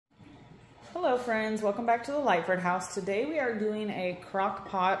Hello friends, welcome back to the Lightford House. Today we are doing a crock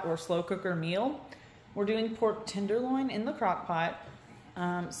pot or slow cooker meal. We're doing pork tenderloin in the crock pot.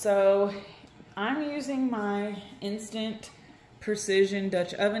 So I'm using my Instant Precision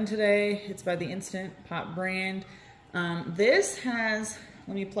Dutch oven today. It's by the Instant Pot brand. This has,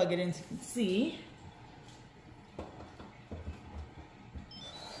 let me plug it in so you can see.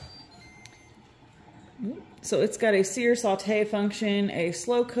 So it's got a sear saute function, a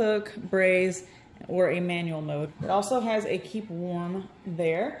slow cook, braise, or a manual mode. It also has a keep warm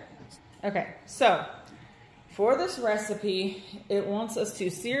there. Okay, so for this recipe, it wants us to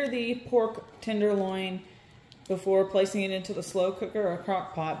sear the pork tenderloin before placing it into the slow cooker or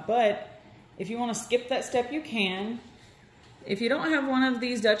crock pot. But if you want to skip that step, you can. If you don't have one of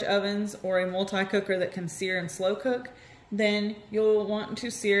these Dutch ovens or a multi-cooker that can sear and slow cook, then you'll want to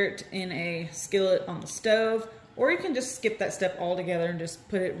sear it in a skillet on the stove, or you can just skip that step altogether and just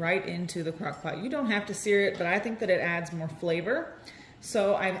put it right into the crock pot. You don't have to sear it, but I think that it adds more flavor.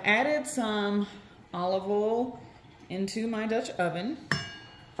 So I've added some olive oil into my Dutch oven.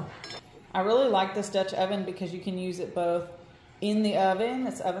 I really like this Dutch oven because you can use it both in the oven,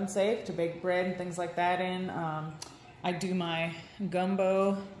 it's oven safe to bake bread and things like that in. I do my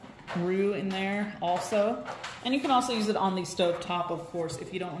gumbo roux in there also, and you can also use it on the stove top, of course,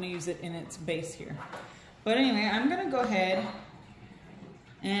 if you don't want to use it in its base here. But anyway, I'm going to go ahead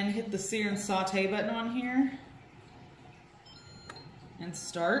and hit the sear and saute button on here and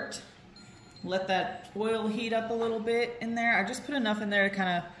start. Let that oil heat up a little bit in there. I just put enough in there to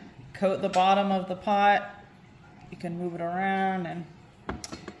kind of coat the bottom of the pot. You can move it around, and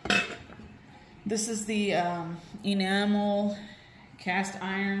this is the enamel cast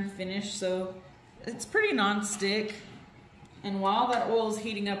iron finish, so it's pretty non-stick. And while that oil is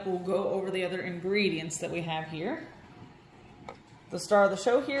heating up, we'll go over the other ingredients that we have here. The star of the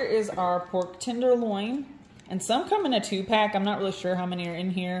show here is our pork tenderloin, and some come in a 2-pack. I'm not really sure how many are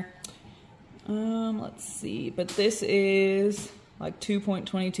in here. Let's see, but this is like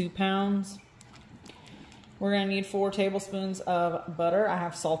 2.22 pounds. We're gonna need 4 tablespoons of butter. I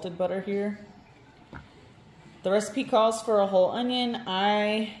have salted butter here. The recipe calls for a whole onion.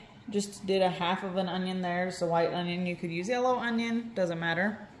 I just did a half of an onion there, just a white onion. You could use yellow onion, doesn't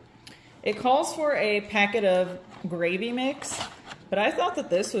matter. It calls for a packet of gravy mix, but I thought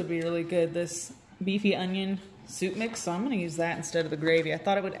that this would be really good, this beefy onion soup mix, so I'm gonna use that instead of the gravy. I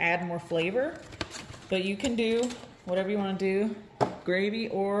thought it would add more flavor, but you can do whatever you wanna do. Gravy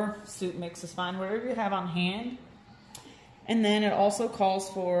or soup mix is fine, whatever you have on hand. And then it also calls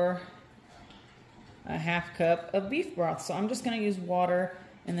for a half cup of beef broth. So I'm just going to use water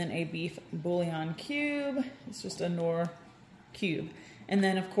and then a beef bouillon cube. It's just a Knorr cube. And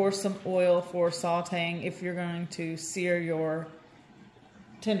then of course some oil for sauteing if you're going to sear your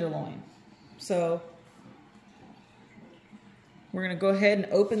tenderloin. So we're going to go ahead and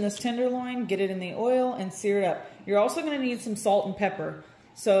open this tenderloin, get it in the oil, and sear it up. You're also going to need some salt and pepper.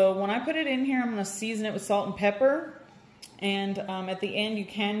 So when I put it in here, I'm going to season it with salt and pepper. And at the end, you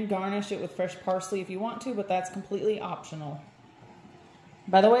can garnish it with fresh parsley if you want to, but that's completely optional.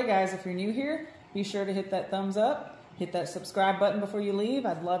 By the way, guys, if you're new here, be sure to hit that thumbs up, hit that subscribe button before you leave.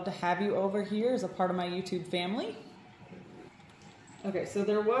 I'd love to have you over here as a part of my YouTube family. Okay, so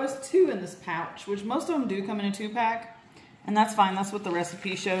there was 2 in this pouch, which most of them do come in a 2-pack, and that's fine. That's what the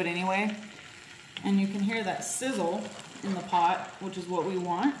recipe showed anyway. And you can hear that sizzle in the pot, which is what we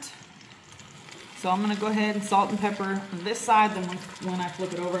want. So I'm going to go ahead and salt and pepper this side, then when I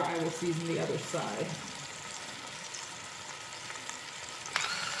flip it over, I will season the other side.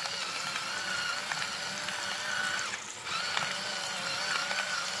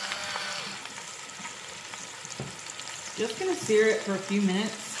 Just going to sear it for a few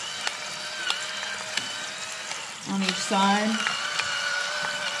minutes on each side.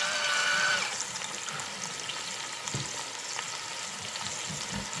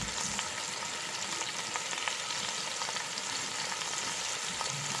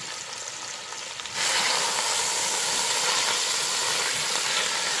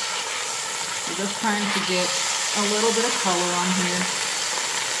 We're just trying to get a little bit of color on here.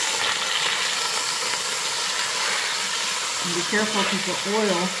 And be careful because the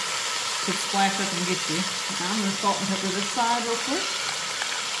oil could splash up and get you. Now I'm going to salt and pepper this side real quick.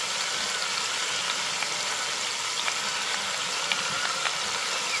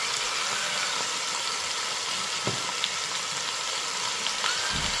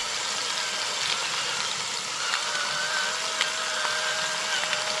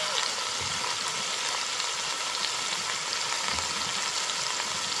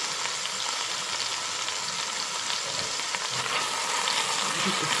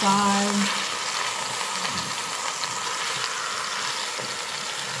 Keep the side.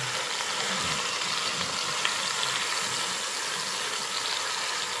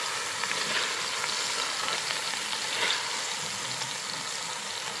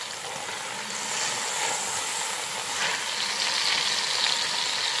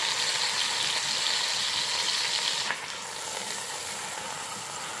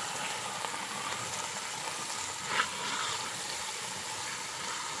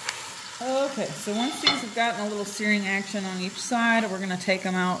 Okay, so once these have gotten a little searing action on each side, we're going to take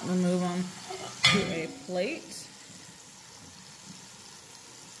them out, remove them to a plate.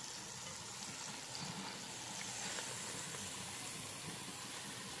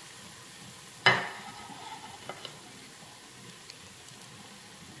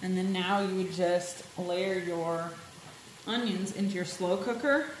 And then now you would just layer your onions into your slow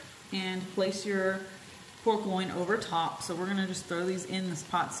cooker and place your pork loin over top. So we're gonna just throw these in. This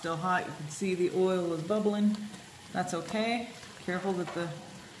pot's still hot. You can see the oil is bubbling. That's okay. Careful that the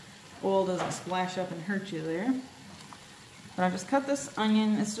oil doesn't splash up and hurt you there. But I just cut this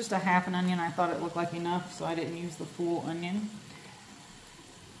onion. It's just a half an onion. I thought it looked like enough, so I didn't use the full onion.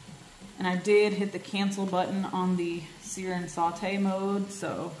 And I did hit the cancel button on the sear and saute mode,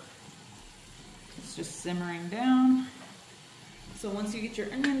 so it's just simmering down. So once you get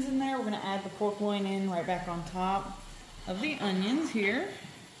your onions in there, we're going to add the pork loin in right back on top of the onions here.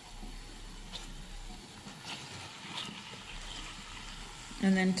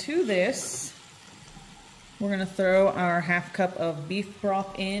 And then to this, we're going to throw our half cup of beef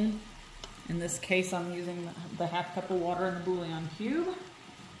broth in. In this case, I'm using the half cup of water in the bouillon cube.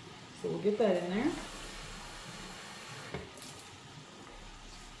 So we'll get that in there.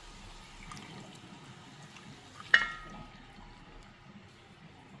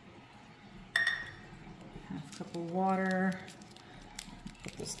 Cup of water,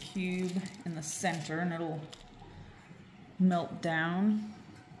 put this cube in the center and it'll melt down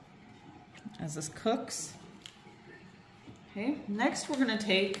as this cooks. Okay, next we're going to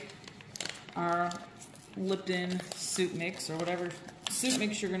take our Lipton soup mix or whatever soup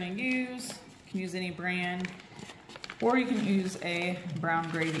mix you're going to use. You can use any brand, or you can use a brown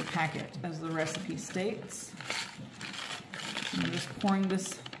gravy packet as the recipe states. I'm just pouring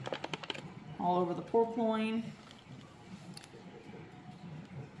this all over the pork loin.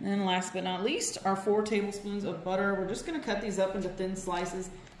 And last but not least, our 4 tablespoons of butter. We're just going to cut these up into thin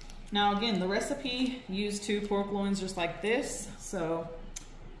slices. Now again, the recipe used 2 pork loins just like this, so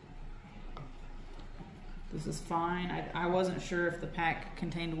this is fine. I wasn't sure if the pack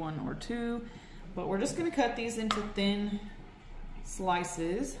contained 1 or 2, but we're just going to cut these into thin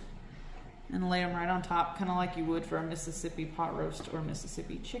slices and lay them right on top, kind of like you would for a Mississippi pot roast or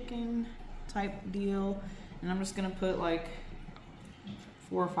Mississippi chicken type deal. And I'm just going to put like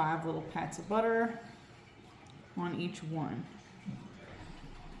 4 or 5 little pats of butter on each one.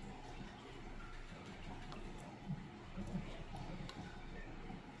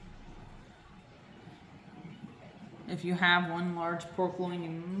 If you have 1 large pork loin, you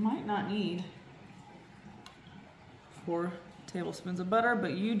might not need 4 tablespoons of butter,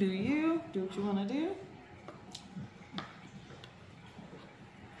 but you do you. Do what you want to do.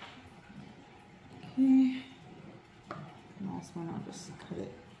 Okay. And also I'll just cut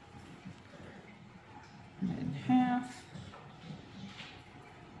it in half.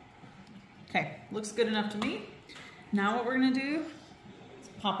 Okay, looks good enough to me. Now what we're gonna do is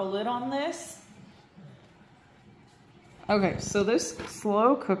pop a lid on this. Okay, so this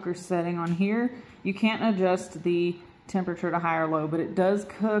slow cooker setting on here, you can't adjust the temperature to high or low, but it does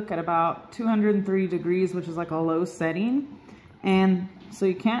cook at about 203 degrees, which is like a low setting. And so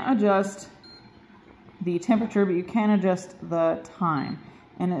you can't adjust the temperature, but you can adjust the time.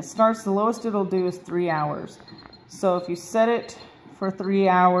 And it starts, the lowest it'll do is 3 hours. So if you set it for 3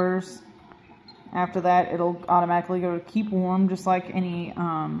 hours, after that it'll automatically go to keep warm, just like any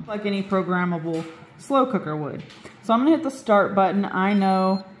programmable slow cooker would. So I'm gonna hit the start button. I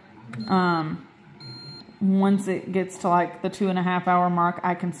know once it gets to like the 2.5 hour mark,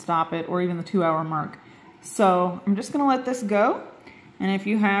 I can stop it, or even the 2 hour mark. So I'm just gonna let this go. And if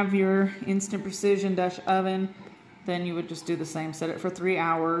you have your Instant Precision Dutch oven, then you would just do the same. Set it for 3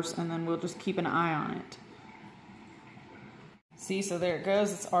 hours, and then we'll just keep an eye on it. See, so there it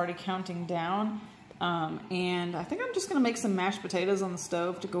goes. It's already counting down. And I think I'm just gonna make some mashed potatoes on the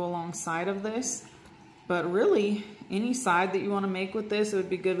stove to go alongside of this. But really, any side that you wanna make with this, it would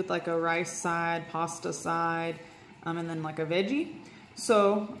be good with like a rice side, pasta side, and then like a veggie.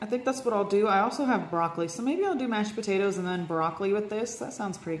 So I think that's what I'll do. I also have broccoli, so maybe I'll do mashed potatoes and then broccoli with this. That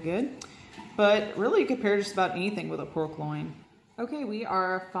sounds pretty good. But really, you could pair just about anything with a pork loin. Okay, we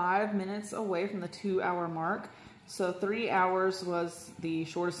are 5 minutes away from the 2-hour mark. So 3 hours was the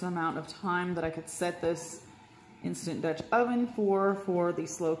shortest amount of time that I could set this instant Dutch oven for the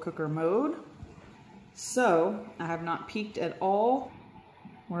slow cooker mode. So I have not peeked at all.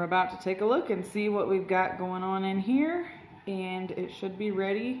 We're about to take a look and see what we've got going on in here, and it should be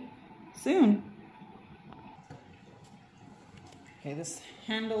ready soon. Okay, this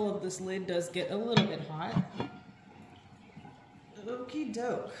handle of this lid does get a little bit hot. Okie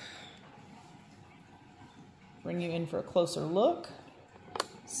doke. Bring you in for a closer look.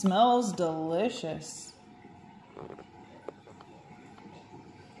 Smells delicious.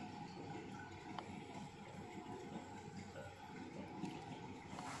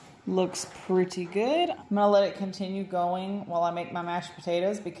 Looks pretty good. I'm gonna let it continue going while I make my mashed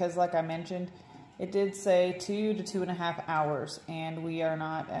potatoes because, like I mentioned, it did say 2 to 2.5 hours, and we are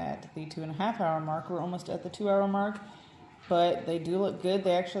not at the 2.5 hour mark. We're almost at the 2-hour mark, but they do look good.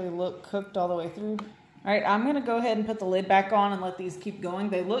 They actually look cooked all the way through. All right, I'm gonna go ahead and put the lid back on and let these keep going.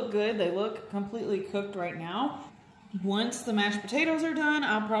 They look good. They look completely cooked right now. Once the mashed potatoes are done,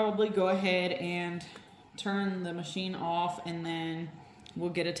 I'll probably go ahead and turn the machine off, and then we'll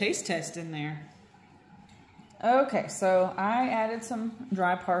get a taste test in there. Okay, so I added some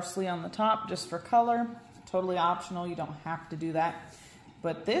dry parsley on the top just for color. Totally optional, you don't have to do that.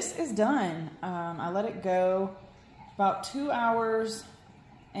 But this is done. I let it go about 2 hours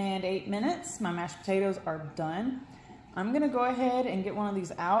and 8 minutes. My mashed potatoes are done. I'm gonna go ahead and get one of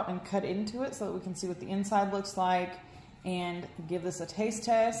these out and cut into it so that we can see what the inside looks like and give this a taste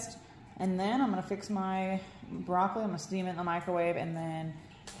test. And then I'm gonna fix my broccoli. I'm gonna steam it in the microwave, and then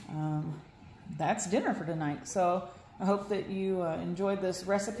that's dinner for tonight. So I hope that you enjoyed this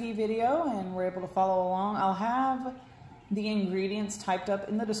recipe video and were able to follow along. I'll have the ingredients typed up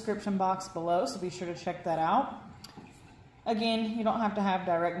in the description box below, so be sure to check that out. Again, you don't have to have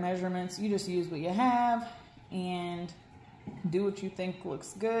direct measurements. You just use what you have and do what you think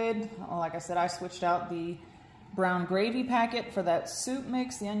looks good. Like I said, I switched out the brown gravy packet for that soup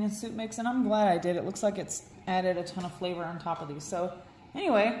mix, the onion soup mix, and I'm glad I did. It looks like it's added a ton of flavor on top of these. So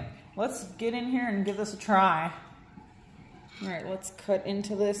anyway, let's get in here and give this a try. All right, let's cut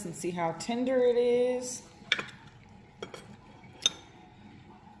into this and see how tender it is.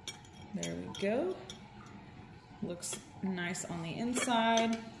 There we go. Looks nice on the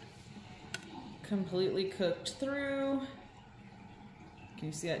inside. Completely cooked through. Can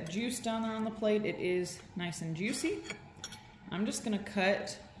you see that juice down there on the plate? It is nice and juicy. I'm just gonna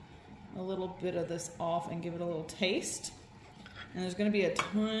cut a little bit of this off and give it a little taste. And there's gonna be a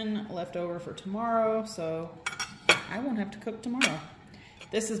ton left over for tomorrow, so I won't have to cook tomorrow.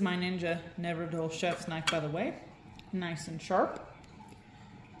 This is my Ninja Never Dull Chef's knife, by the way. Nice and sharp.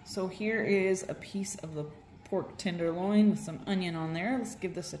 So here is a piece of the pork tenderloin with some onion on there. Let's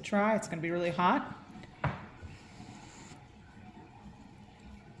give this a try. It's gonna be really hot.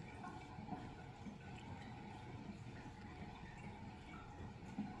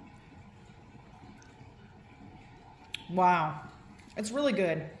 Wow, it's really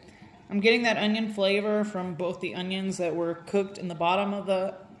good. I'm getting that onion flavor from both the onions that were cooked in the bottom of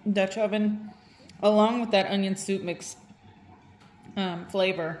the Dutch oven, along with that onion soup mix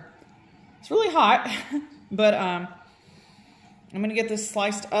flavor. It's really hot, but I'm gonna get this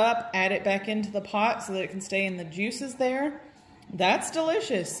sliced up, add it back into the pot so that it can stay in the juices there. That's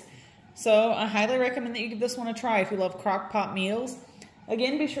delicious. So I highly recommend that you give this one a try if you love crock pot meals.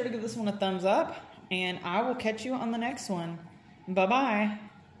 Again, be sure to give this one a thumbs up, and I will catch you on the next one. Bye-bye.